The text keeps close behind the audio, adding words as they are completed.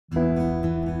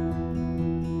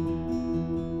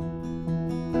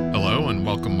and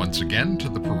welcome once again to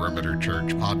the Perimeter Church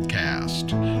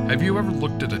podcast. Have you ever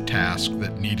looked at a task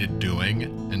that needed doing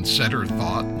and said or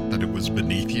thought that it was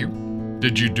beneath you?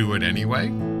 Did you do it anyway?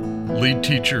 Lead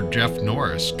teacher Jeff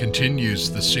Norris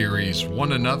continues the series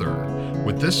One Another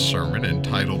with this sermon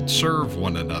entitled Serve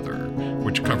One Another,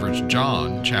 which covers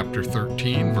John chapter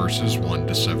 13 verses 1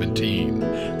 to 17.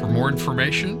 For more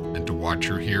information and to watch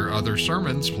or hear other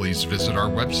sermons, please visit our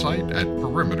website at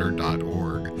perimeter.org.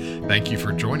 Thank you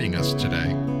for joining us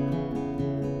today.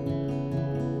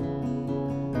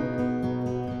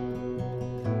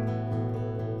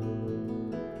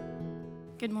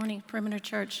 Good morning, Perimeter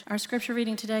Church. Our scripture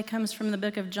reading today comes from the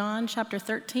book of John, chapter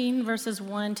 13, verses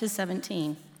 1 to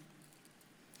 17.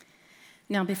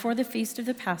 Now, before the feast of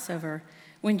the Passover,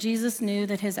 when Jesus knew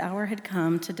that his hour had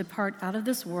come to depart out of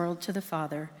this world to the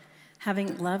Father,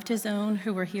 having loved his own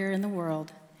who were here in the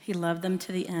world, he loved them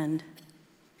to the end.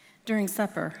 During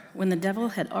supper, when the devil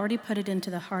had already put it into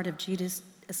the heart of Judas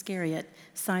Iscariot,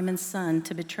 Simon's son,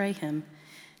 to betray him,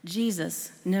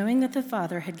 Jesus, knowing that the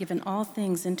Father had given all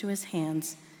things into his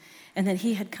hands, and that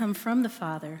he had come from the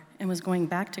Father and was going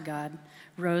back to God,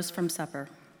 rose from supper.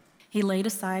 He laid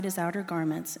aside his outer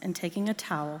garments, and taking a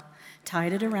towel,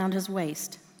 tied it around his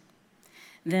waist.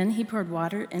 Then he poured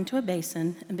water into a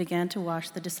basin and began to wash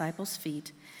the disciples'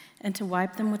 feet and to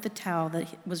wipe them with the towel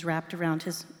that was wrapped around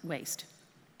his waist.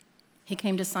 He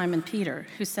came to Simon Peter,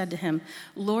 who said to him,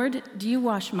 "Lord, do you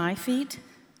wash my feet?"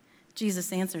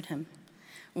 Jesus answered him,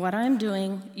 "What I am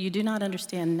doing you do not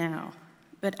understand now,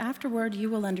 but afterward you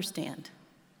will understand."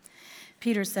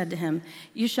 Peter said to him,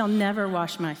 "You shall never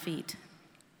wash my feet."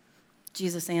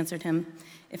 Jesus answered him,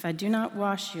 "If I do not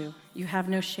wash you, you have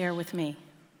no share with me."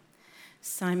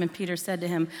 Simon Peter said to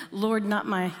him, "Lord, not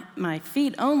my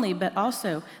feet only, but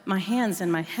also my hands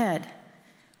and my head."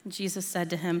 Jesus said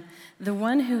to him, "The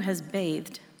one who has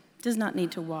bathed does not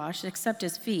need to wash except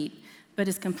his feet, but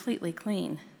is completely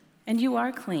clean. And you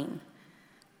are clean,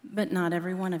 but not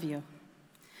every one of you."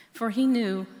 For he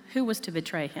knew who was to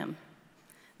betray him.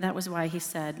 That was why he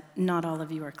said, "Not all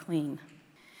of you are clean."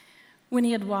 When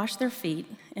he had washed their feet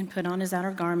and put on his outer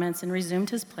garments and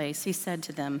resumed his place, he said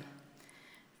to them,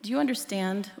 "Do you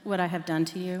understand what I have done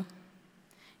to you?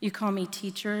 You call me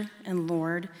teacher and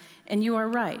Lord, and you are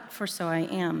right, for so I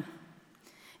am.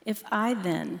 If I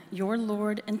then, your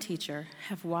Lord and teacher,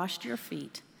 have washed your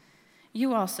feet,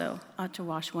 you also ought to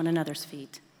wash one another's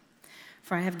feet.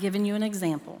 For I have given you an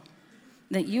example,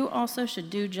 that you also should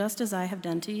do just as I have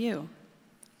done to you.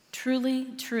 Truly,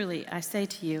 truly, I say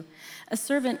to you, a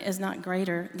servant is not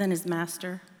greater than his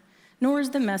master, nor is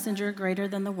the messenger greater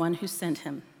than the one who sent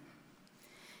him.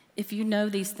 If you know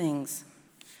these things,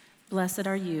 blessed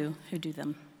are you who do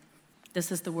them."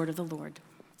 This is the word of the Lord.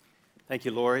 Thank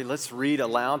you, Lori. Let's read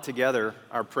aloud together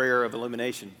our prayer of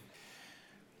illumination.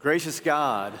 Gracious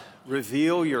God,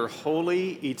 reveal your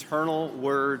holy, eternal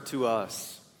word to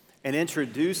us and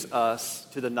introduce us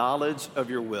to the knowledge of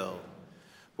your will.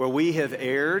 Where we have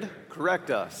erred, correct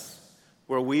us.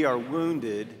 Where we are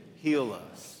wounded, heal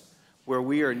us. Where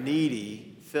we are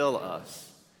needy, fill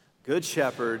us. Good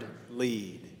Shepherd,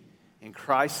 lead. In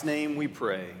Christ's name we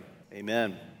pray.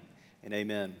 Amen and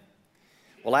amen.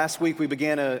 Well, last week we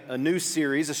began a new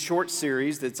series, a short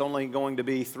series that's only going to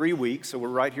be 3 weeks, so we're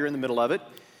right here in the middle of it.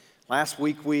 Last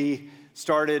week we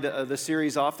started the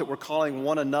series off that we're calling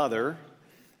One Another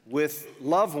with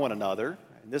Love One Another.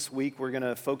 And this week we're going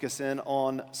to focus in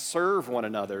on Serve One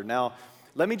Another. Now,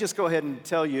 let me just go ahead and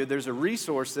tell you there's a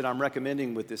resource that I'm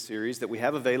recommending with this series that we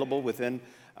have available within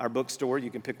our bookstore. You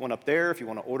can pick one up there if you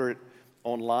want to order it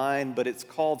online, but it's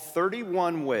called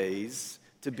 31 Ways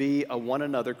to Be a One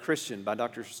Another Christian by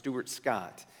Dr. Stuart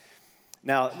Scott.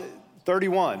 Now,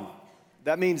 31,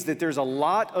 that means that there's a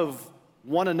lot of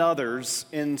one another's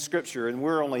in Scripture, and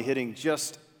we're only hitting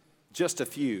just a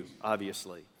few,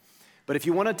 obviously. But if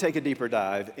you want to take a deeper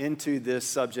dive into this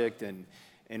subject and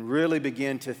really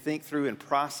begin to think through and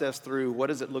process through what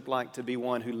does it look like to be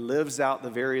one who lives out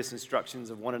the various instructions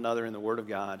of one another in the Word of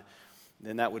God,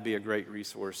 then that would be a great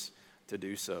resource to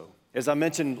do so. As I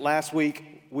mentioned last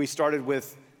week, we started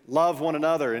with love one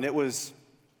another, and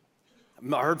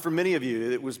I heard from many of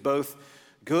you, it was both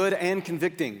good and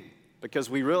convicting, because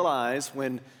we realize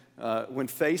when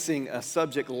facing a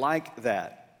subject like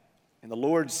that, and the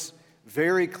Lord's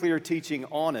very clear teaching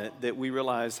on it, that we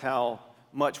realize how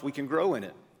much we can grow in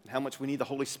it, and how much we need the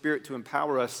Holy Spirit to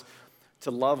empower us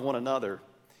to love one another.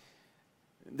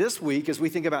 This week, as we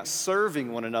think about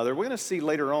serving one another, we're going to see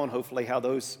later on, hopefully, how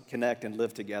those connect and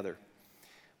live together.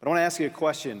 But I want to ask you a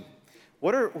question.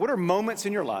 What are moments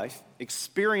in your life,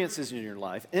 experiences in your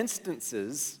life,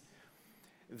 instances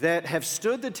that have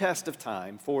stood the test of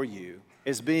time for you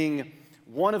as being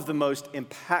one of the most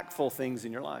impactful things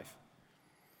in your life?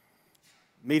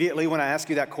 Immediately when I ask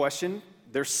you that question,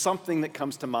 there's something that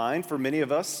comes to mind for many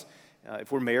of us.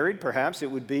 If we're married, perhaps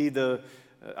it would be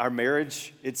our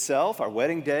marriage itself, our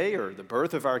wedding day, or the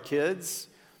birth of our kids.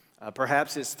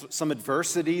 Perhaps it's some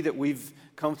adversity that we've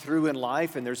come through in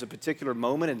life, and there's a particular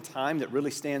moment in time that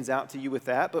really stands out to you with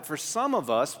that. But for some of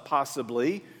us,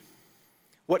 possibly,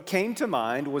 what came to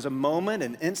mind was a moment,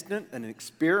 an instant, an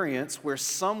experience where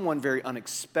someone very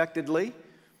unexpectedly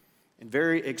and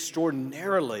very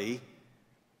extraordinarily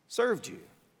served you.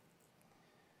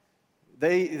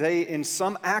 They, in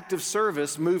some act of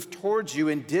service, moved towards you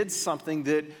and did something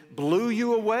that blew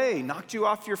you away, knocked you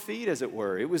off your feet, as it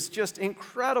were. It was just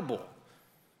incredible.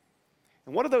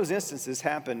 And one of those instances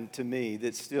happened to me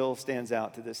that still stands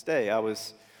out to this day. I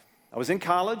was in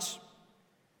college.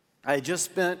 I had just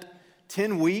spent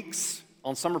 10 weeks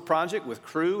on summer project with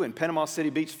Cru in Panama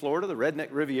City Beach, Florida, the Redneck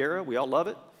Riviera. We all love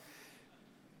it.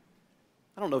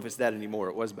 I don't know if it's that anymore.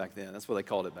 It was back then. That's what they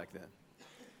called it back then.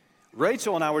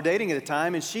 Rachel and I were dating at the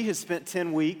time, and she had spent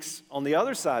 10 weeks on the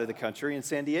other side of the country in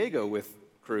San Diego with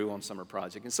Cru on summer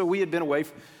project. And so we had been away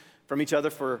from each other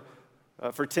for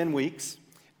 10 weeks.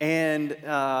 And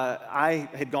I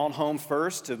had gone home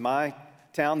first to my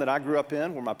town that I grew up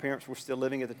in, where my parents were still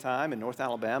living at the time, in North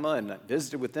Alabama, and I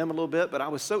visited with them a little bit. But I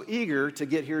was so eager to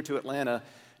get here to Atlanta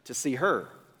to see her.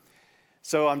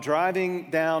 So I'm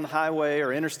driving down highway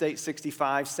or Interstate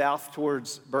 65 south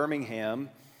towards Birmingham.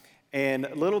 And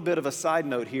a little bit of a side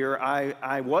note here,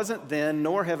 I wasn't then,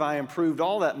 nor have I improved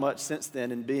all that much since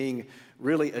then in being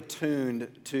really attuned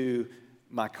to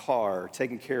my car,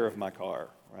 taking care of my car,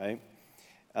 right?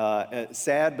 A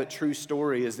sad but true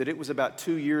story is that it was about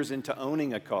 2 years into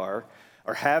owning a car,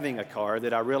 or having a car,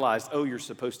 that I realized, oh, you're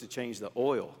supposed to change the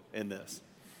oil in this.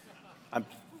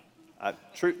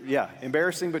 True, yeah,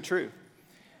 embarrassing but true.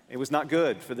 It was not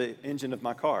good for the engine of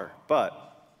my car, but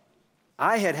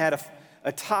I had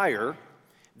a tire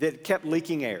that kept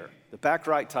leaking air, the back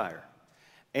right tire.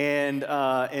 And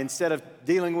instead of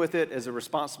dealing with it as a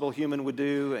responsible human would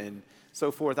do and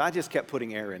so forth, I just kept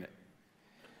putting air in it.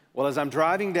 Well, as I'm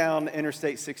driving down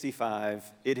Interstate 65,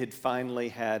 it had finally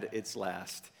had its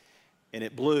last, and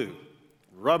it blew.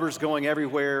 Rubber's going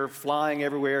everywhere, flying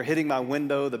everywhere, hitting my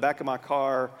window, the back of my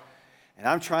car, and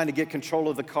I'm trying to get control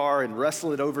of the car and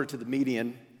wrestle it over to the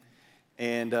median.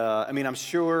 And I'm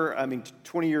sure,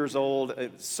 20 years old,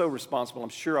 it's so responsible. I'm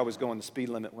sure I was going the speed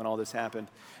limit when all this happened.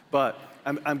 But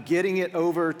I'm getting it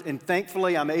over, and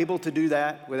thankfully I'm able to do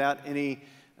that without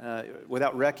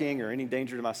wrecking or any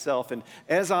danger to myself. And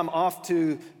as I'm off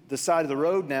to the side of the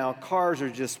road now, cars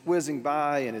are just whizzing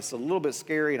by, and it's a little bit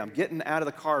scary, and I'm getting out of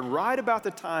the car. And right about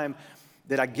the time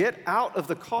that I get out of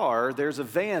the car, there's a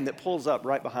van that pulls up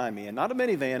right behind me. And not a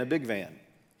minivan, a big van,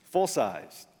 full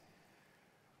size.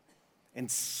 And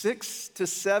 6 to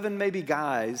 7 maybe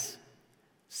guys,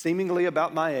 seemingly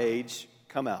about my age,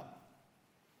 come out.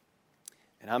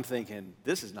 And I'm thinking,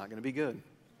 this is not going to be good.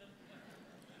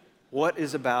 What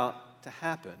is about to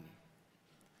happen?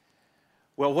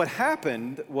 Well, what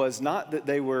happened was not that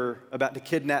they were about to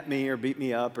kidnap me or beat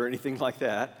me up or anything like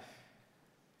that.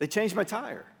 They changed my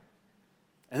tire.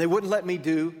 And they wouldn't let me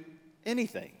do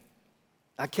anything.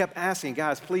 I kept asking,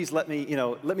 guys, please let me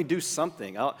do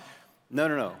something.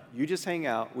 No, you just hang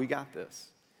out. We got this.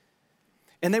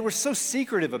 And they were so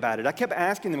secretive about it. I kept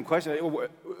asking them questions.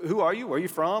 Who are you? Where are you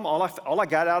from? All I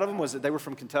got out of them was that they were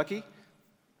from Kentucky.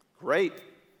 Great.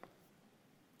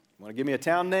 Want to give me a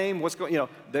town name? What's going?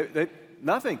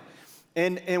 Nothing.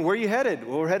 And where are you headed?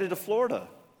 Well, we're headed to Florida.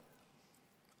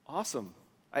 Awesome.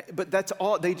 But that's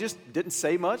all. They just didn't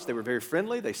say much. They were very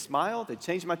friendly. They smiled. They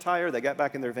changed my tire. They got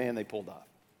back in their van. They pulled off.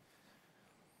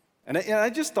 And I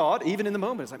just thought, even in the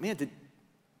moment, it's like, man, did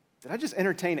I just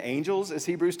entertain angels, as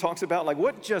Hebrews talks about? Like,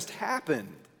 what just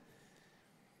happened?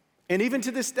 And even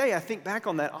to this day, I think back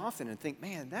on that often and think,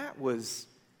 man, that was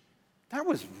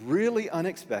really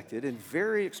unexpected and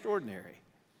very extraordinary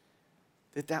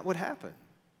that would happen.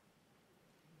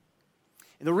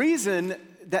 And the reason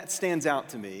that stands out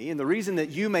to me, and the reason that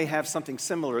you may have something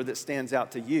similar that stands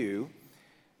out to you,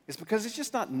 is because it's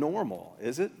just not normal,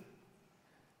 is it?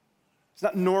 It's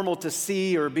not normal to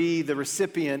see or be the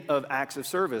recipient of acts of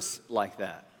service like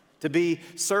that, to be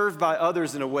served by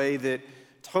others in a way that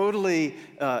totally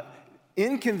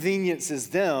inconveniences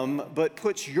them, but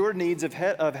puts your needs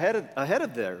ahead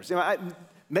of theirs.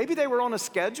 Maybe they were on a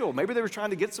schedule. Maybe they were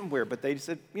trying to get somewhere, but they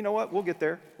said, you know what, we'll get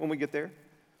there when we get there.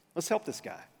 Let's help this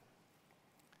guy.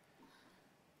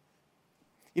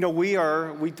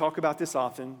 We talk about this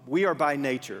often. We are by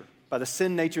nature, by the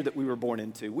sin nature that we were born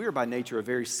into, we are by nature a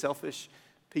very selfish,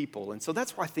 people. And so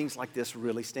that's why things like this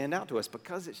really stand out to us,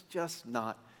 because it's just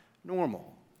not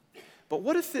normal. But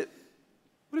what if it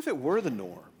were the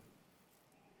norm?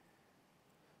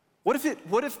 What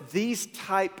if these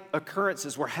type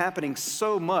occurrences were happening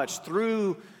so much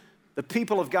through the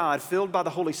people of God filled by the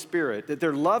Holy Spirit that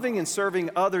they're loving and serving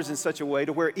others in such a way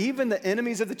to where even the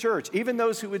enemies of the church, even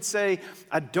those who would say,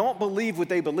 I don't believe what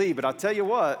they believe, but I'll tell you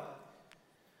what,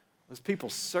 those people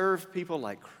serve people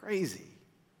like crazy.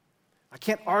 I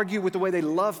can't argue with the way they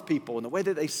love people and the way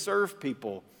that they serve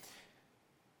people.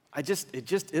 It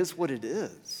just is what it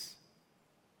is.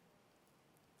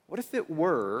 What if it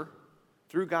were,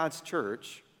 through God's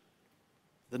church,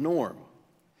 the norm?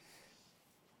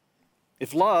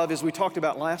 If love, as we talked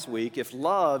about last week, if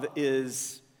love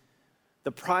is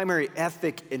the primary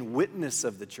ethic and witness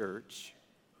of the church,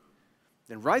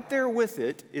 then right there with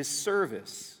it is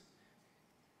service.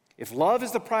 If love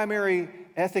is the primary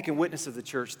ethic and witness of the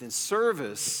church, then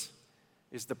service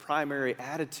is the primary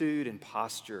attitude and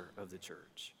posture of the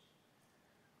church.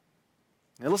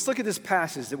 Now let's look at this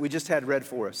passage that we just had read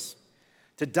for us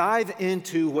to dive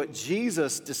into what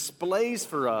Jesus displays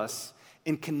for us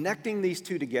in connecting these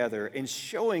two together and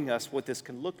showing us what this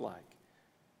can look like,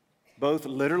 both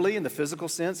literally in the physical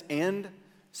sense and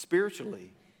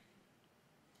spiritually.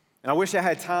 And I wish I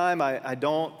had time. I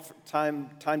don't. Time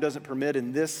doesn't permit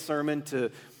in this sermon to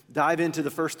dive into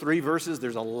the first 3 verses.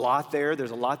 There's a lot there.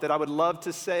 There's a lot that I would love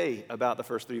to say about the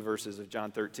first 3 verses of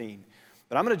John 13.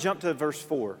 But I'm going to jump to verse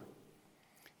 4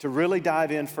 to really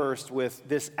dive in first with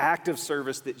this act of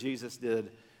service that Jesus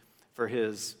did for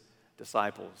his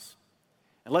disciples.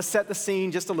 And let's set the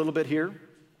scene just a little bit here.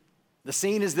 The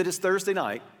scene is that it's Thursday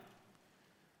night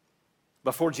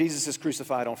before Jesus is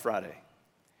crucified on Friday.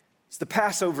 It's the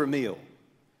Passover meal.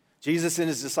 Jesus and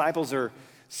his disciples are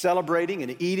celebrating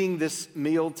and eating this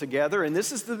meal together. And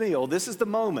this is the meal, this is the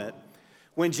moment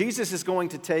when Jesus is going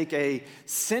to take a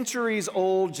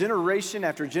centuries-old, generation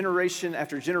after generation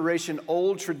after generation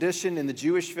old tradition in the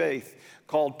Jewish faith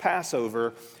called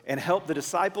Passover and help the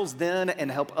disciples then and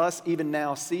help us even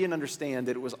now see and understand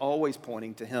that it was always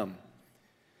pointing to him.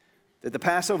 That the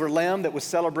Passover lamb that was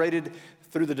celebrated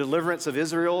through the deliverance of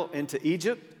Israel into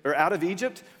Egypt, or out of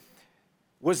Egypt,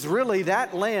 was really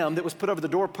that lamb that was put over the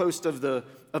doorpost of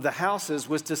the houses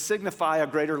was to signify a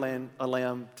greater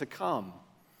lamb to come.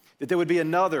 That there would be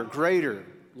another greater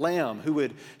lamb who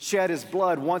would shed his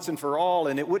blood once and for all,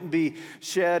 and it wouldn't be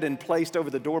shed and placed over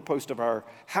the doorpost of our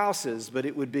houses, but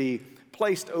it would be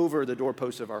placed over the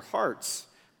doorpost of our hearts,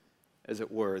 as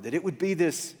it were. That it would be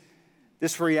this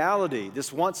reality,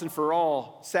 this once and for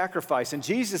all sacrifice. And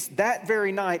Jesus, that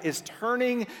very night, is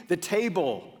turning the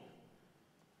table.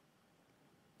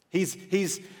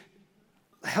 He's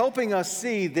helping us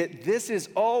see that this has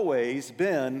always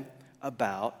been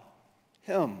about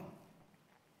him,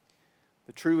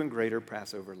 the true and greater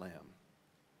Passover lamb.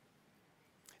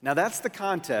 Now that's the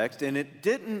context, and it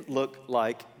didn't look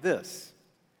like this.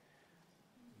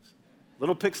 A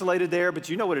little pixelated there, but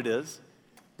you know what it is.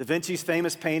 Da Vinci's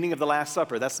famous painting of the Last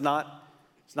Supper. It's not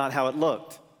how it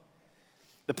looked.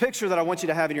 The picture that I want you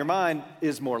to have in your mind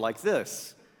is more like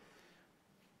this.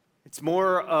 It's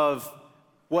more of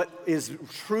what is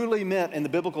truly meant in the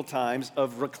biblical times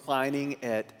of reclining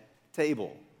at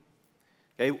table.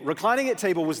 Okay, reclining at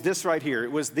table was this right here.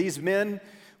 It was these men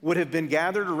would have been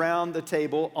gathered around the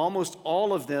table. Almost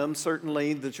all of them,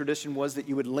 certainly the tradition was that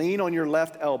you would lean on your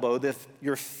left elbow, that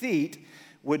your feet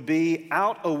would be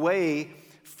out away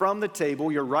from the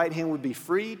table. Your right hand would be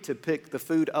free to pick the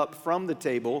food up from the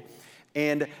table,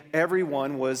 and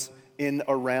everyone was in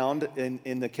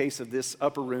the case of this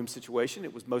upper room situation,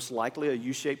 it was most likely a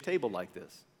U-shaped table like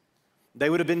this. They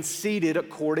would have been seated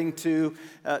according to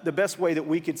the best way that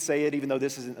we could say it, even though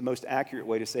this isn't the most accurate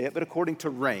way to say it, but according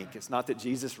to rank. It's not that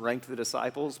Jesus ranked the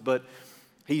disciples, but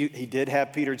he did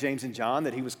have Peter, James, and John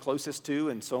that he was closest to,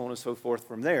 and so on and so forth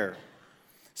from there.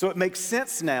 So it makes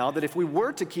sense now that if we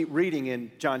were to keep reading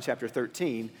in John chapter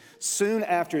 13, soon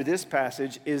after this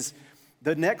passage is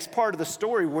the next part of the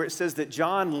story where it says that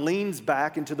John leans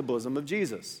back into the bosom of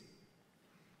Jesus.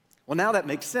 Well, now that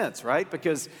makes sense, right?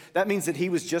 Because that means that he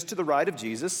was just to the right of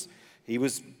Jesus. He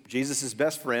was Jesus'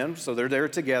 best friend, so they're there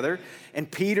together.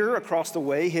 And Peter, across the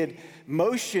way, had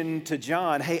motioned to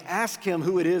John, hey, ask him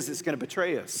who it is that's going to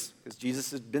betray us. Because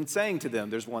Jesus had been saying to them,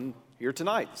 there's one here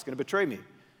tonight that's going to betray me.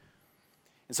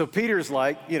 And so Peter's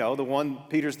like,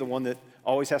 Peter's the one that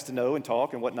always has to know and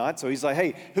talk and whatnot. So he's like,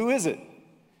 hey, who is it?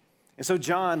 And so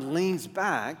John leans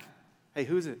back. Hey,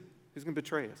 who is it? Who's going to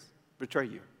betray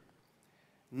you?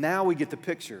 Now we get the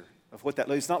picture of what that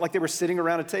looks. It's not like they were sitting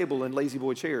around a table in lazy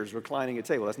boy chairs, reclining at a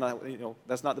table.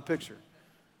 That's not the picture.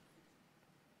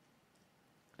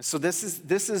 So this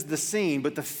is the scene,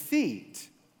 but the feet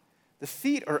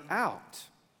are out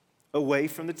away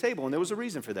from the table, and there was a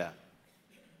reason for that.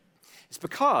 It's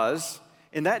because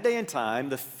in that day and time,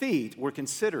 the feet were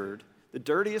considered the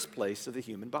dirtiest place of the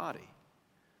human body.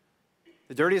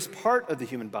 The dirtiest part of the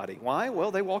human body. Why?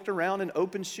 Well, they walked around in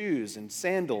open shoes and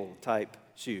sandal-type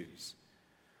shoes.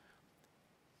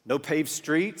 No paved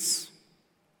streets.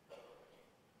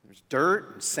 There's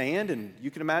dirt and sand, and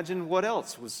you can imagine what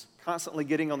else was constantly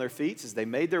getting on their feet as they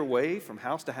made their way from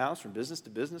house to house, from business to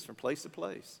business, from place to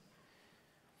place.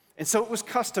 And so it was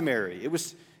customary.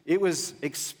 It was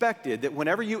expected that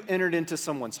whenever you entered into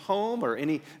someone's home or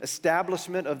any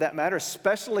establishment of that matter,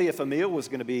 especially if a meal was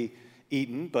going to be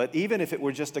eaten, but even if it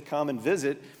were just to come and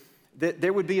visit, that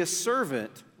there would be a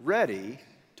servant ready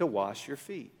to wash your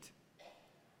feet.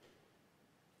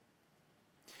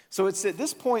 So it's at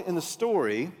this point in the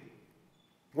story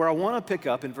where I want to pick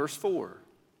up in verse 4.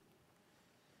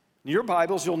 In your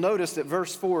Bibles, you'll notice that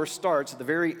verse 4 starts at the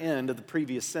very end of the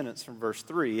previous sentence from verse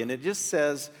 3, and it just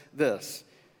says this: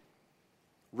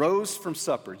 rose from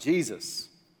supper. Jesus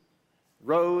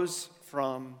rose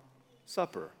from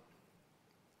supper.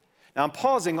 Now, I'm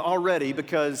pausing already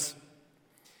because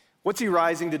what's he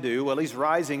rising to do? Well, he's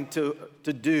rising to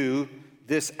do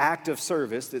this act of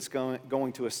service that's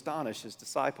going to astonish his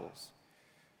disciples.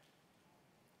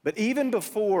 But even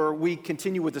before we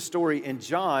continue with the story in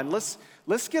John, let's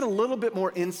get a little bit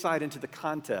more insight into the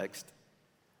context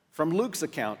from Luke's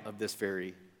account of this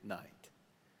very night.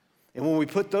 And when we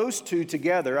put those two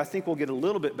together, I think we'll get a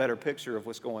little bit better picture of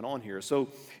what's going on here. So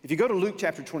if you go to Luke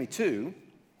chapter 22,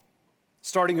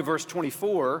 starting in verse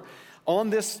 24, on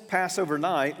this Passover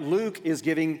night, Luke is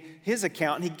giving his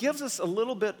account, and he gives us a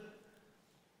little bit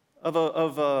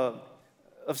of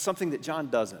something that John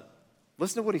doesn't.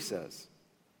 Listen to what he says.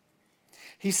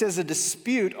 He says, a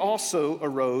dispute also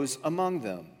arose among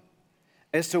them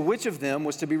as to which of them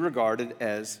was to be regarded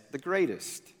as the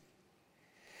greatest.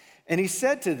 And he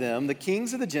said to them, the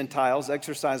kings of the Gentiles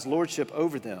exercise lordship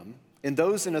over them, and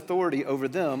those in authority over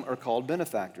them are called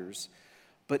benefactors,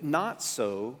 but not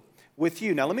so with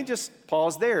you. Now let me just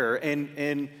pause there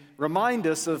and remind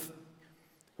us of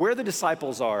where the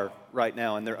disciples are right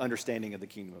now in their understanding of the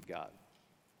kingdom of God.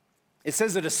 It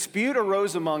says a dispute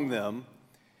arose among them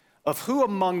of who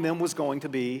among them was going to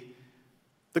be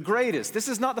the greatest. This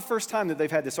is not the first time that they've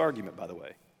had this argument, by the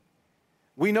way.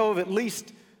 We know of at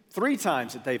least 3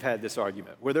 times that they've had this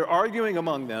argument, where they're arguing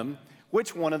among them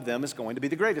which one of them is going to be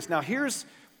the greatest. Now, here's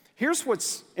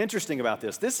what's interesting about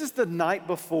this. This is the night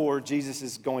before Jesus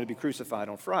is going to be crucified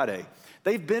on Friday.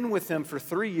 They've been with him for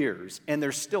 3 years, and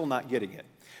they're still not getting it.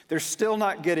 They're still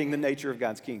not getting the nature of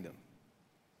God's kingdom.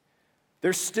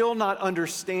 They're still not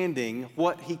understanding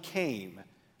what he came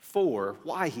for,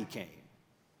 why he came.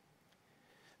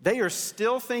 They are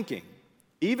still thinking,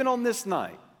 even on this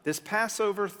night, this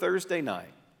Passover Thursday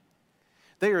night,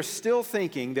 they are still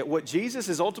thinking that what Jesus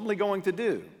is ultimately going to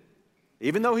do,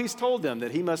 even though he's told them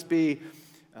that he must be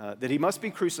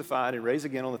crucified and raised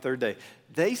again on the 3rd day,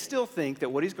 they still think that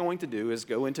what he's going to do is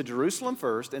go into Jerusalem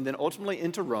first and then ultimately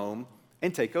into Rome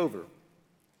and take over.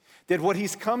 That what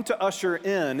he's come to usher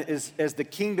in as the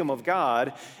kingdom of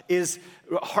God is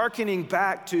hearkening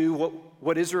back to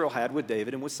what Israel had with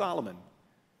David and with Solomon.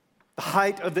 The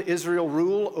height of the Israel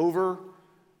rule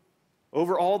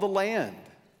over all the land,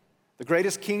 the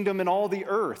greatest kingdom in all the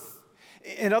earth.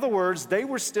 In other words, they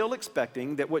were still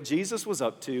expecting that what Jesus was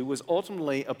up to was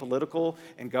ultimately a political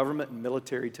and government and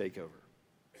military takeover.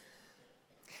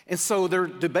 And so their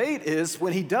debate is,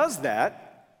 when he does that,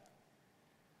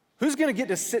 who's going to get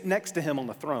to sit next to him on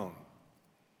the throne?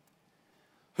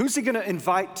 Who's he going to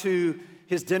invite to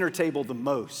his dinner table the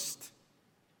most?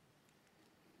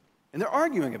 And they're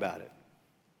arguing about it.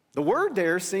 The word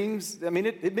there seems,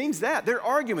 it means that. They're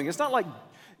arguing. It's not like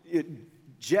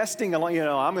jesting along,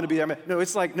 I'm going to be there. No,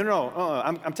 it's like,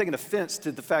 I'm taking offense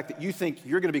to the fact that you think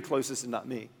you're going to be closest and not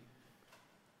me.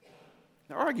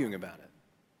 They're arguing about it.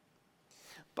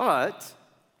 But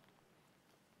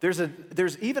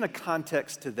there's even a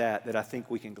context to that I think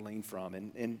we can glean from,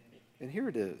 and here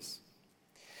it is.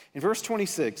 In verse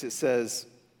 26, it says,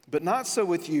 but not so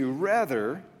with you,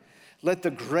 rather, let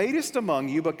the greatest among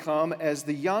you become as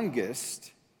the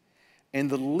youngest, and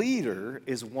the leader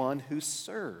is one who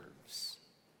serves.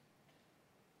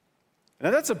 Now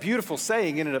that's a beautiful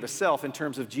saying in and of itself in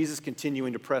terms of Jesus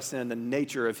continuing to press in the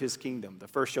nature of his kingdom. The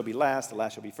first shall be last, the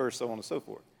last shall be first, so on and so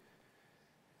forth.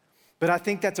 But I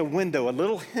think that's a window, a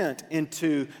little hint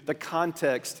into the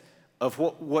context of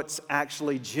what's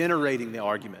actually generating the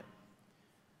argument,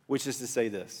 which is to say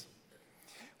this.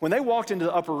 When they walked into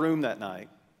the upper room that night,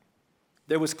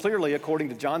 There was clearly, according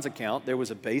to John's account, there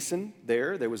was a basin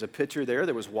there was a pitcher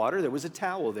there was water, there was a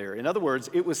towel there. In other words,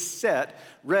 it was set,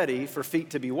 ready for feet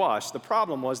to be washed. The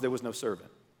problem was there was no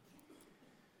servant.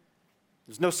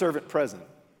 There's no servant present.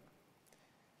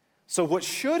 So what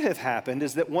should have happened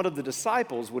is that one of the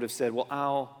disciples would have said, well,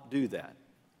 I'll do that.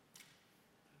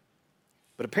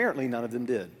 But apparently none of them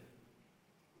did.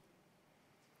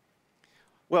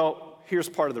 Well, here's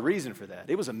part of the reason for that.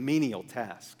 It was a menial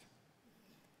task.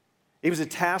 It was a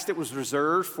task that was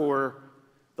reserved for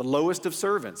the lowest of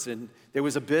servants. And there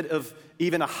was a bit of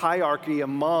even a hierarchy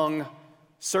among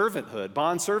servanthood,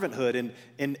 bond servanthood.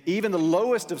 And even the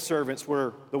lowest of servants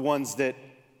were the ones that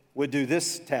would do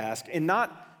this task. And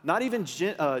not even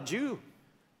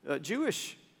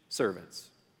Jewish servants.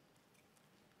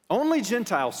 Only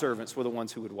Gentile servants were the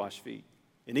ones who would wash feet.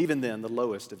 And even then, the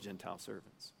lowest of Gentile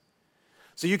servants.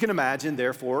 So you can imagine,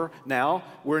 therefore, now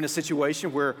we're in a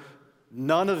situation where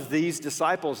none of these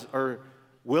disciples are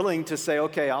willing to say,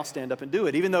 okay, I'll stand up and do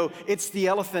it, even though it's the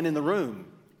elephant in the room.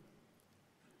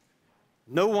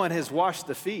 No one has washed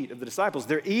the feet of the disciples.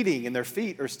 They're eating and their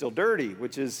feet are still dirty,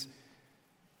 which is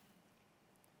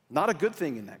not a good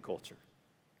thing in that culture.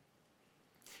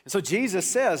 And so Jesus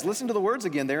says, listen to the words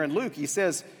again there in Luke. He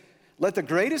says, let the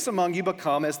greatest among you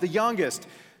become as the youngest.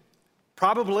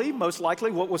 Probably, most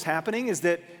likely, what was happening is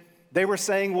that they were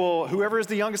saying, well, whoever is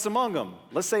the youngest among them,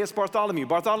 let's say it's Bartholomew.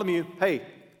 Bartholomew, hey,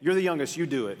 you're the youngest, you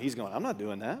do it. He's going, I'm not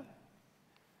doing that.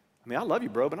 I mean, I love you,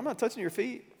 bro, but I'm not touching your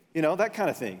feet. You know, that kind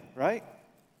of thing, right?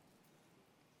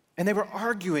 And they were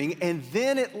arguing, and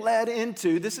then it led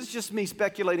into, this is just me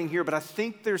speculating here, but I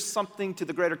think there's something to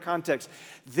the greater context.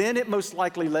 Then it most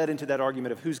likely led into that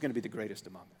argument of who's going to be the greatest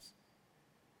among us.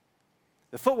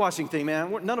 The foot washing thing,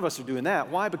 man, none of us are doing that.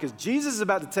 Why? Because Jesus is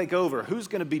about to take over. Who's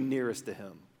going to be nearest to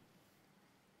him?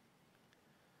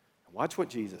 Watch what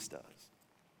Jesus does.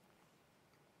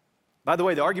 By the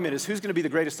way, the argument is who's going to be the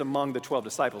greatest among the 12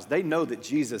 disciples? They know that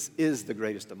Jesus is the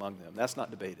greatest among them. That's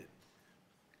not debated.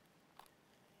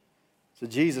 So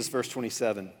Jesus, verse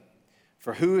 27,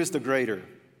 for who is the greater?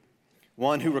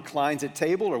 One who reclines at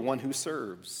table or one who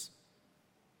serves?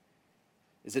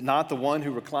 Is it not the one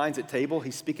who reclines at table?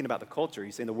 He's speaking about the culture.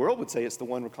 He's saying the world would say it's the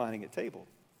one reclining at table.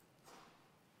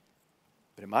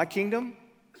 But in my kingdom,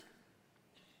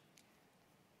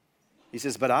 he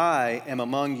says, but I am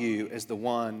among you as the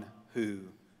one who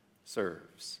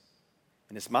serves.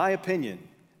 And it's my opinion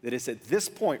that it's at this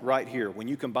point right here, when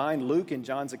you combine Luke and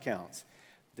John's accounts,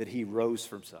 that he rose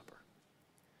from supper,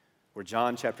 where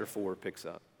John chapter 4 picks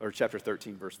up, or chapter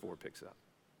 13, verse 4 picks up.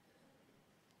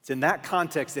 It's in that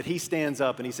context that he stands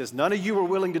up and he says, none of you are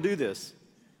willing to do this.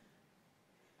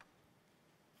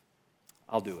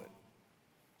 I'll do it.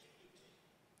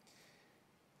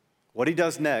 What he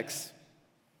does next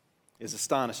is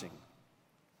astonishing.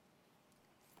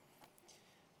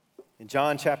 In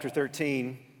John chapter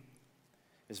 13,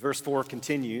 as verse 4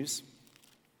 continues,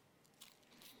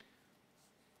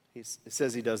 it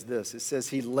says he does this. It says,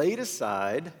 he laid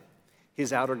aside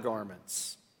his outer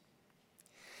garments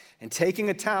and taking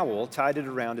a towel, tied it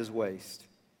around his waist.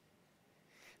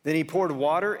 Then he poured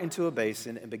water into a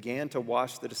basin and began to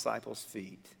wash the disciples'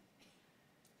 feet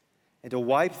and to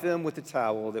wipe them with the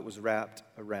towel that was wrapped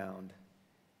around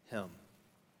him.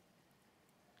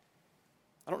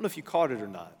 I don't know if you caught it or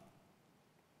not,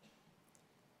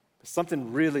 but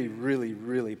something really, really,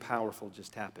 really powerful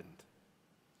just happened.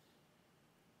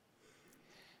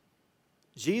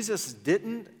 Jesus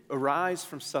didn't arise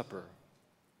from supper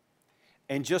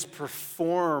and just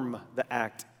perform the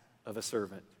act of a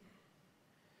servant.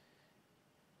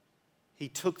 He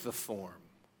took the form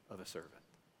of a servant.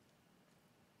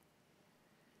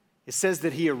 It says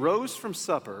that he arose from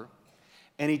supper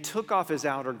and he took off his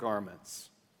outer garments,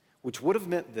 which would have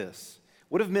meant this.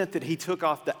 Would have meant that he took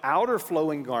off the outer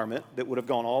flowing garment that would have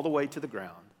gone all the way to the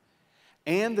ground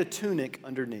and the tunic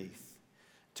underneath,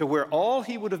 to where all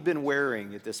he would have been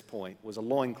wearing at this point was a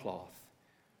loincloth.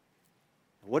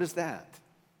 What is that?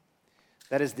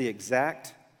 That is the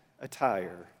exact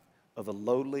attire of a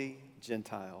lowly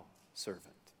Gentile servant.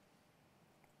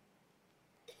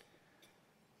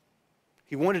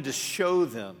 He wanted to show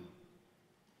them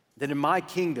that in my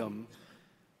kingdom,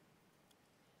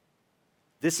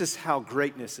 this is how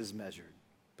greatness is measured.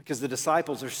 Because the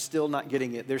disciples are still not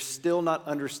getting it. They're still not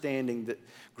understanding that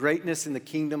greatness in the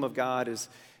kingdom of God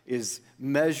is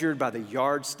measured by the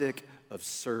yardstick of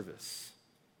service.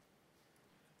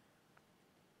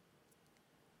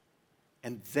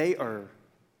 And they are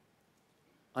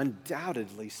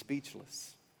undoubtedly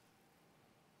speechless.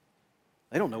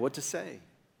 They don't know what to say.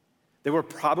 There were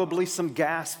probably some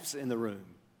gasps in the room.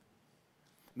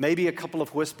 Maybe a couple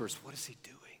of whispers. What is he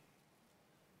doing?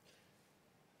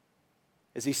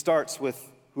 as he starts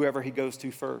with whoever he goes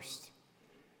to first.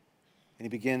 And he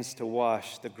begins to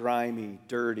wash the grimy,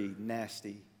 dirty,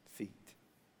 nasty feet.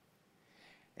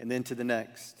 And then to the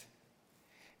next,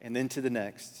 and then to the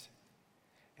next,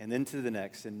 and then to the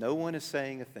next. And no one is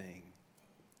saying a thing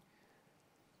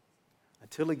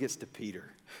until he gets to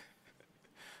Peter.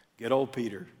 Good old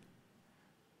Peter.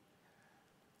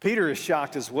 Peter is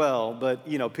shocked as well, but,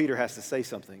 Peter has to say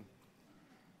something.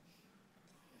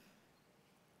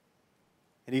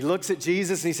 And he looks at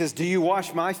Jesus and he says, "Do you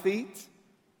wash my feet?"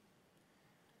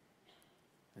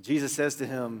 And Jesus says to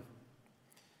him,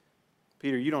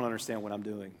 "Peter, you don't understand what I'm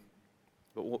doing,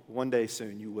 but one day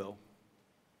soon you will."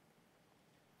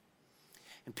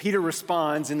 And Peter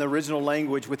responds in the original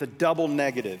language with a double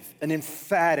negative, an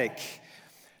emphatic,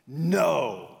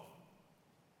 "No,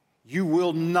 you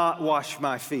will not wash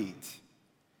my feet."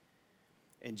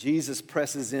 And Jesus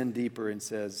presses in deeper and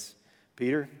says,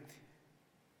 "Peter,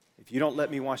 if you don't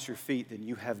let me wash your feet, then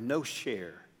you have no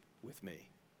share with me."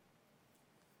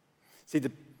 See,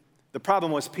 the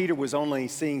problem was Peter was only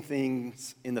seeing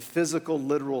things in the physical,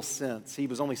 literal sense. He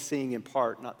was only seeing in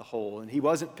part, not the whole. And he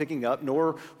wasn't picking up,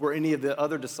 nor were any of the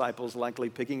other disciples likely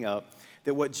picking up,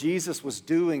 that what Jesus was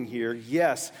doing here,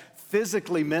 yes,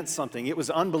 physically meant something. It was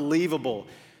unbelievable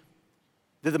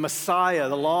that the Messiah,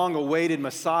 the long-awaited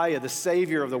Messiah, the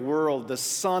Savior of the world, the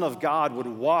Son of God, would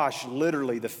wash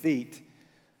literally the feet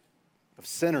of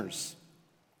sinners.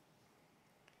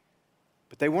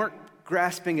 But they weren't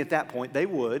grasping at that point. They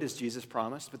would, as Jesus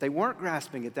promised, but they weren't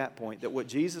grasping at that point that what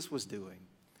Jesus was doing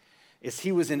is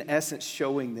he was in essence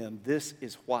showing them, "This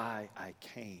is why I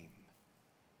came.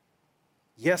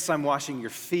 Yes, I'm washing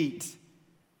your feet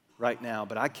right now,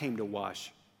 but I came to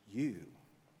wash you.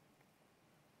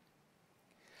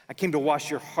 I came to wash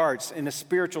your hearts in a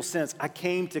spiritual sense. I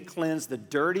came to cleanse the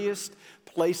dirtiest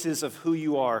places of who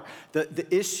you are, the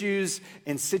issues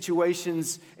and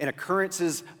situations and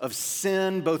occurrences of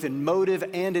sin, both in motive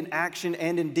and in action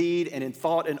and in deed and in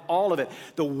thought and all of it.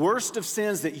 The worst of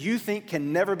sins that you think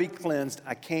can never be cleansed,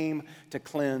 I came to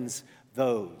cleanse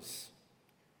those."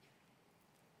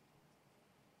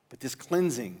 But this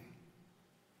cleansing,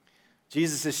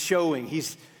 Jesus is showing,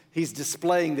 He's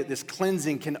displaying that this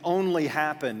cleansing can only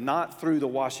happen not through the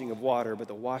washing of water, but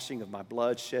the washing of my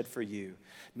blood shed for you.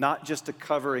 Not just to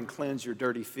cover and cleanse your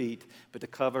dirty feet, but to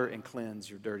cover and cleanse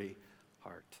your dirty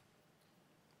heart.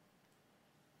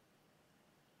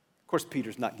 Of course,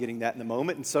 Peter's not getting that in the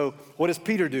moment. And so what does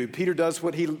Peter do? Peter does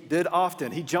what he did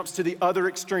often. He jumps to the other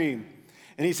extreme.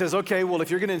 And he says, "Okay, well, if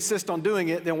you're going to insist on doing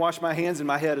it, then wash my hands and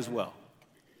my head as well."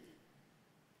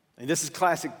 And this is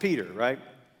classic Peter, right?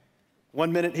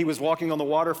 One minute he was walking on the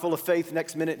water full of faith.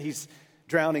 Next minute he's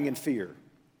drowning in fear.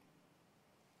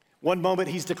 One moment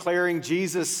he's declaring,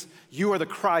 "Jesus, you are the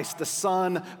Christ, the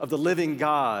Son of the living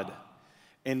God."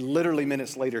 And literally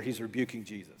minutes later he's rebuking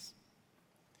Jesus.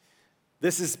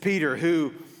 This is Peter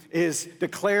who is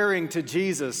declaring to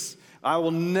Jesus, "I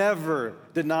will never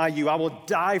deny you. I will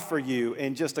die for you."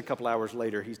 And just a couple hours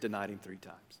later he's denied him 3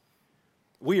 times.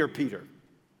 We are Peter.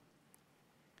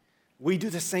 We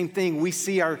do the same thing. We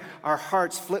see our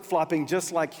hearts flip-flopping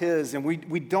just like his, and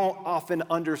we don't often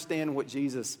understand what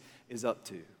Jesus is up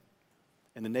to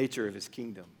and the nature of his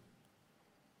kingdom.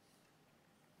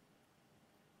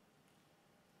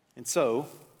 And so,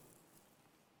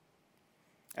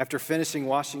 after finishing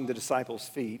washing the disciples'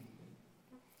 feet,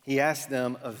 he asked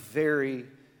them a very,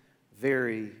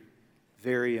 very,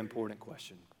 very important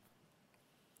question.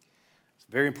 It's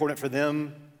very important for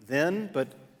them then,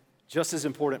 but just as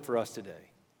important for us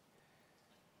today.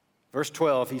 Verse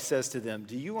 12, he says to them,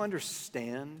 "Do you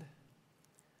understand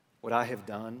what I have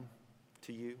done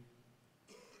to you?"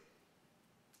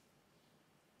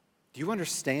 Do you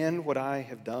understand what I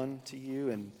have done to you?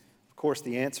 And of course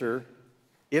the answer,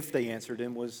 if they answered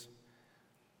him, was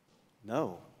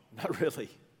no, not really.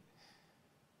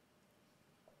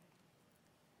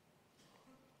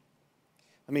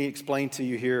 Let me explain to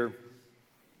you here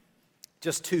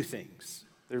just 2 things.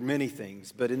 There are many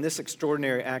things, but in this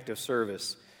extraordinary act of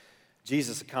service,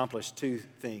 Jesus accomplished 2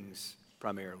 things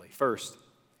primarily. First,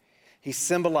 he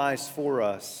symbolized for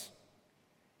us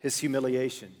his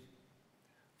humiliation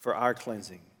for our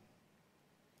cleansing,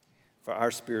 for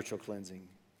our spiritual cleansing.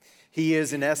 He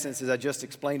is, in essence, as I just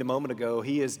explained a moment ago,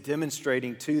 he is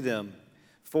demonstrating to them,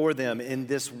 for them, in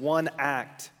this one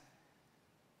act,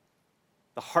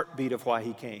 the heartbeat of why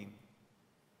he came.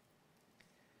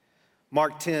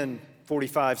 Mark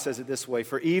 10:45 says it this way,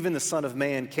 "For even the Son of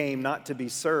Man came not to be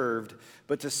served,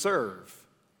 but to serve,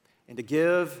 and to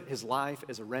give his life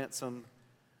as a ransom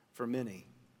for many."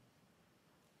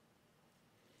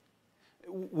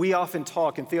 We often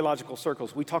talk in theological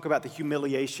circles, we talk about the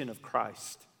humiliation of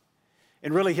Christ.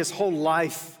 And really, his whole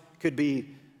life could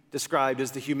be described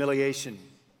as the humiliation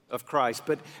of Christ.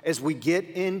 But as we get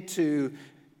into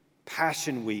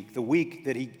Passion Week, the week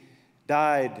that he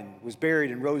died and was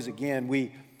buried and rose again,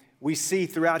 we see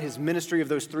throughout his ministry of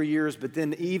those 3 years, but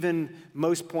then even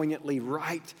most poignantly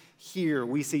right here,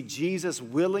 we see Jesus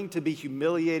willing to be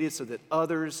humiliated so that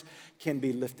others can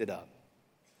be lifted up.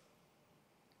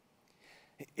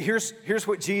 Here's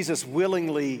what Jesus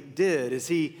willingly did, is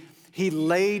he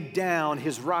laid down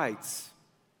his rights.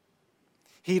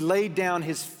 He laid down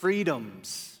his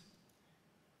freedoms.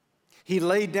 He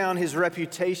laid down his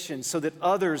reputation so that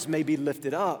others may be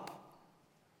lifted up.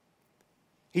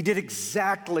 He did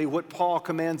exactly what Paul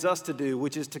commands us to do,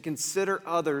 which is to consider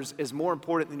others as more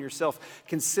important than yourself.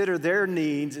 Consider their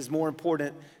needs as more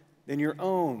important than your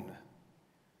own.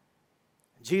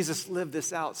 Jesus lived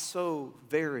this out so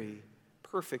very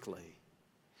perfectly.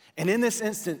 And in this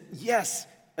instant, yes,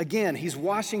 again, he's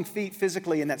washing feet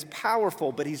physically, and that's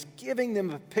powerful, but he's giving them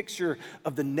a picture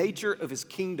of the nature of his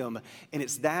kingdom, and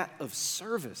it's that of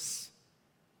service.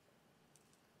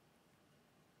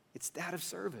 It's that of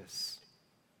service.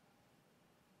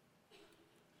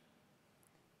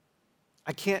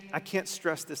 I can't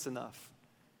stress this enough.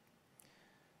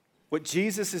 What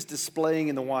Jesus is displaying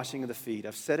in the washing of the feet,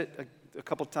 I've said it a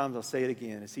couple times, I'll say it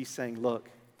again, is he's saying, look,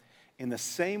 in the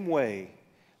same way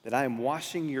that I am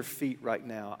washing your feet right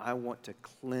now, I want to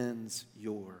cleanse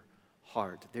your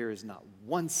heart. There is not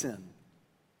one sin,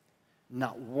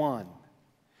 not one,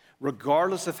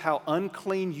 regardless of how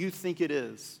unclean you think it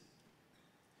is.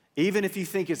 Even if you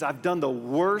think I've done the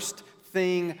worst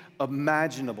thing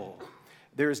imaginable,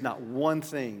 there is not one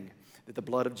thing that the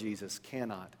blood of Jesus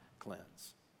cannot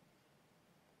cleanse.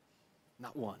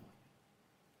 Not one.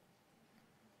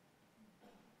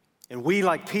 And we,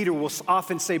 like Peter, will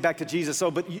often say back to Jesus,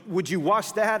 oh, but would you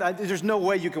wash that? There's no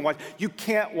way you can wash. You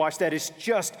can't wash that. It's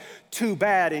just too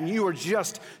bad, and you are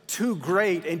just too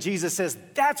great. And Jesus says,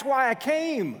 that's why I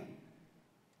came.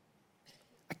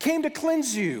 I came to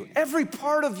cleanse you. Every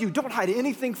part of you. Don't hide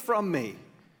anything from me.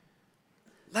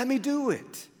 Let me do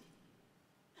it.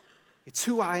 It's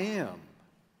who I am.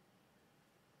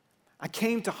 I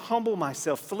came to humble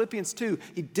myself. Philippians 2,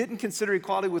 he didn't consider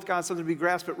equality with God something to be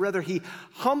grasped, but rather he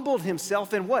humbled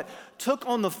himself and what? Took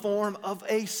on the form of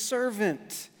a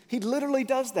servant. He literally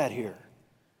does that here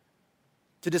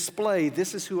to display,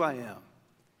 this is who I am.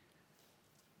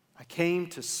 I came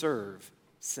to serve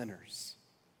sinners.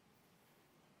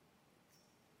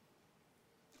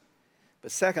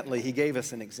 But secondly, he gave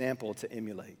us an example to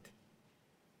emulate.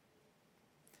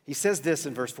 He says this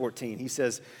in verse 14. He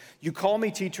says, you call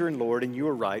me teacher and Lord, and you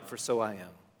are right, for so I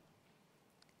am.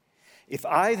 If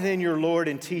I then, your Lord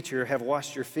and teacher, have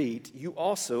washed your feet, you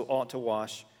also ought to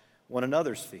wash one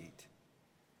another's feet.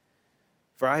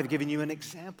 For I have given you an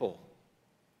example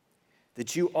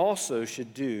that you also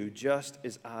should do just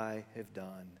as I have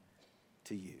done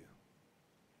to you.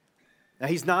 Now,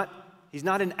 he's not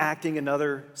enacting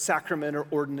another sacrament or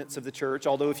ordinance of the church,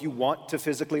 although if you want to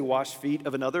physically wash feet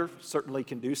of another, certainly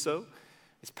can do so.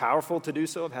 It's powerful to do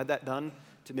so. I've had that done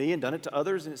to me and done it to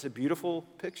others, and it's a beautiful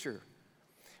picture.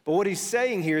 But what he's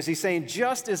saying here is he's saying,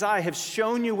 just as I have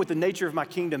shown you what the nature of my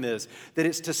kingdom is, that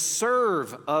it's to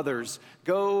serve others,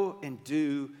 go and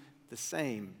do the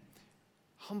same.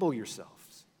 Humble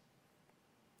yourselves.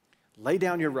 Lay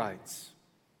down your rights.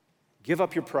 Give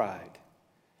up your pride.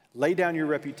 Lay down your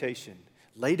reputation.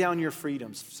 Lay down your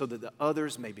freedoms so that the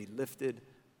others may be lifted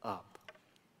up.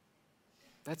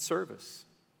 That's service.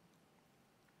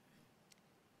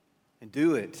 And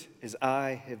do it as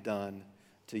I have done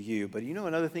to you. But you know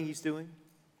another thing he's doing?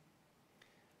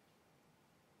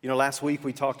 You know, last week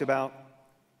we talked about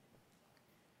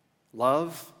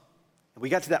love. And we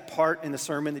got to that part in the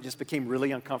sermon that just became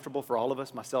really uncomfortable for all of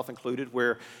us, myself included,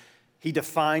 where he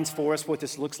defines for us what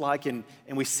this looks like, and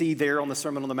we see there on the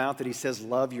Sermon on the Mount that he says,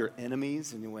 love your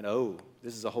enemies, and you went, oh,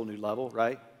 this is a whole new level,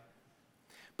 right?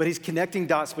 But he's connecting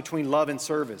dots between love and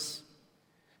service.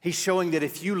 He's showing that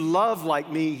if you love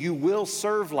like me, you will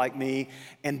serve like me,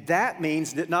 and that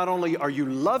means that not only are you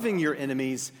loving your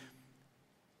enemies,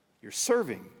 you're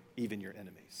serving even your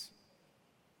enemies.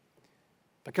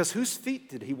 Because whose feet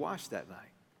did he wash that night?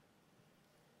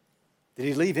 Did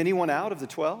he leave anyone out of the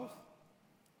 12?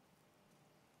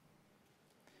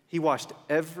 He washed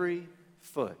every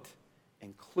foot,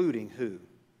 including who?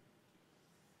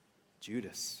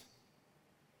 Judas.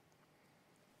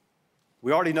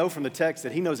 We already know from the text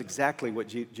that he knows exactly what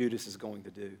Judas is going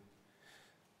to do.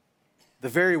 The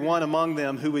very one among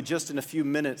them who would just in a few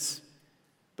minutes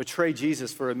betray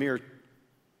Jesus for a mere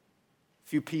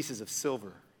few pieces of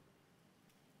silver.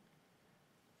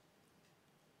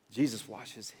 Jesus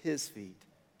washes his feet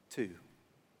too.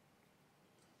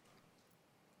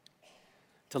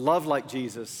 To love like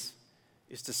Jesus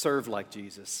is to serve like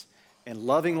Jesus. And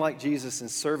loving like Jesus and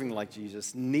serving like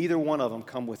Jesus, neither one of them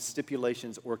come with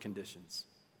stipulations or conditions.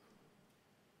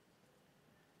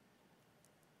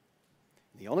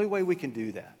 The only way we can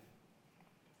do that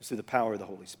is through the power of the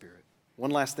Holy Spirit.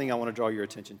 One last thing I want to draw your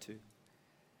attention to.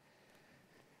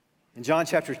 In John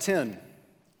chapter 10,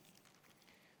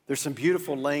 there's some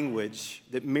beautiful language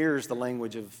that mirrors the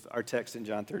language of our text in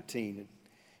John 13. In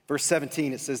verse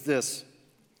 17, it says this.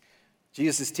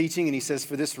 Jesus is teaching and he says,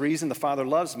 "For this reason the Father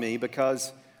loves me,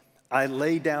 because I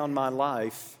lay down my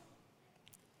life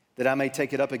that I may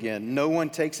take it up again. No one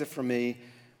takes it from me,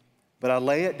 but I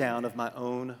lay it down of my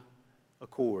own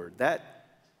accord." That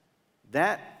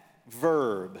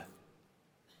verb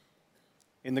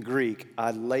in the Greek,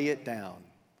 I lay it down.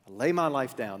 I lay my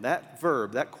life down. That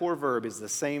verb, that core verb is the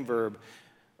same verb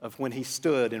of when he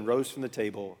stood and rose from the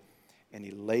table and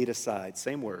he laid aside,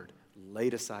 same word,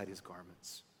 laid aside his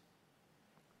garments.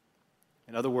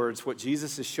 In other words, what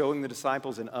Jesus is showing the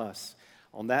disciples and us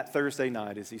on that Thursday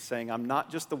night is he's saying, I'm not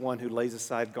just the one who lays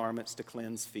aside garments to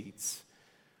cleanse feet.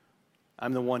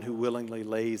 I'm the one who willingly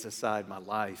lays aside my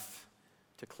life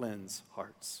to cleanse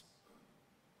hearts.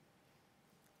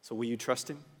 So will you trust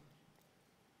him?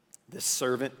 This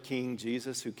servant King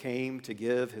Jesus who came to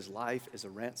give his life as a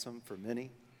ransom for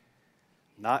many,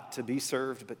 not to be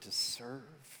served, but to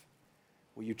serve.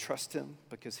 Will you trust him?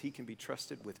 Because he can be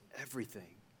trusted with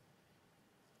everything.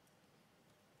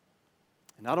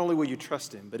 And not only will you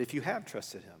trust him, but if you have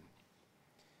trusted him,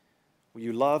 will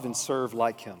you love and serve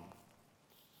like him?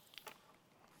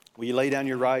 Will you lay down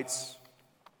your rights?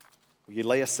 Will you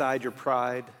lay aside your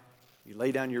pride? Will you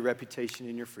lay down your reputation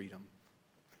and your freedom?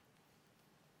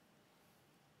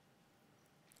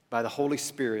 By the Holy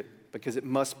Spirit, because it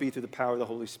must be through the power of the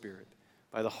Holy Spirit.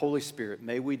 By the Holy Spirit,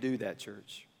 may we do that,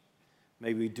 church.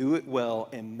 May we do it well,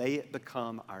 and may it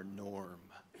become our norm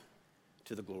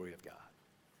to the glory of God.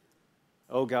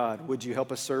 Oh God, would you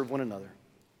help us serve one another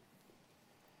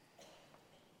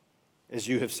as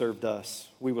you have served us?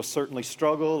 We will certainly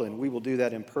struggle, and we will do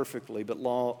that imperfectly, but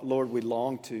Lord, we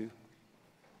long to.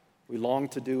 We long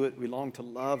to do it. We long to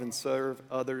love and serve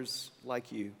others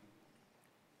like you.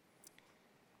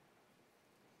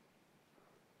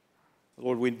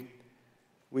 Lord, we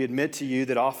admit to you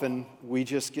that often we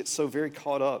just get so very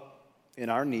caught up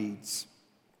in our needs.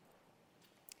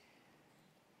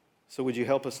 So would you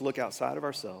help us look outside of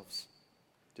ourselves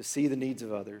to see the needs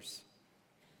of others?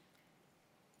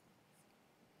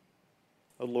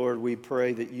 Oh Lord, we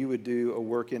pray that you would do a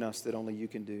work in us that only you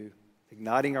can do,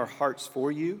 igniting our hearts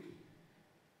for you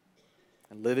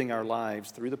and living our lives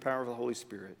through the power of the Holy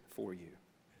Spirit for you,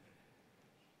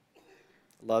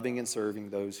 loving and serving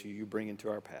those who you bring into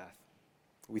our path.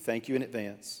 We thank you in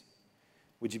advance.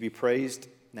 Would you be praised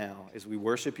now as we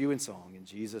worship you in song in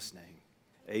Jesus' name.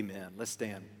 Amen. Let's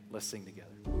stand. Let's sing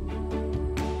together.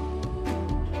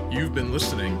 You've been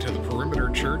listening to the Perimeter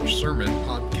Church Sermon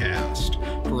Podcast.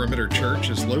 Perimeter Church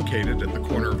is located at the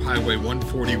corner of Highway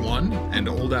 141 and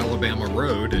Old Alabama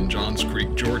Road in Johns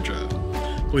Creek, Georgia.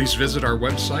 Please visit our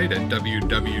website at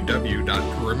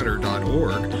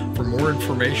www.perimeter.org for more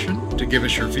information, to give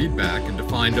us your feedback, and to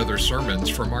find other sermons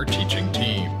from our teaching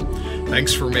team.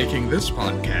 Thanks for making this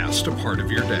podcast a part of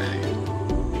your day.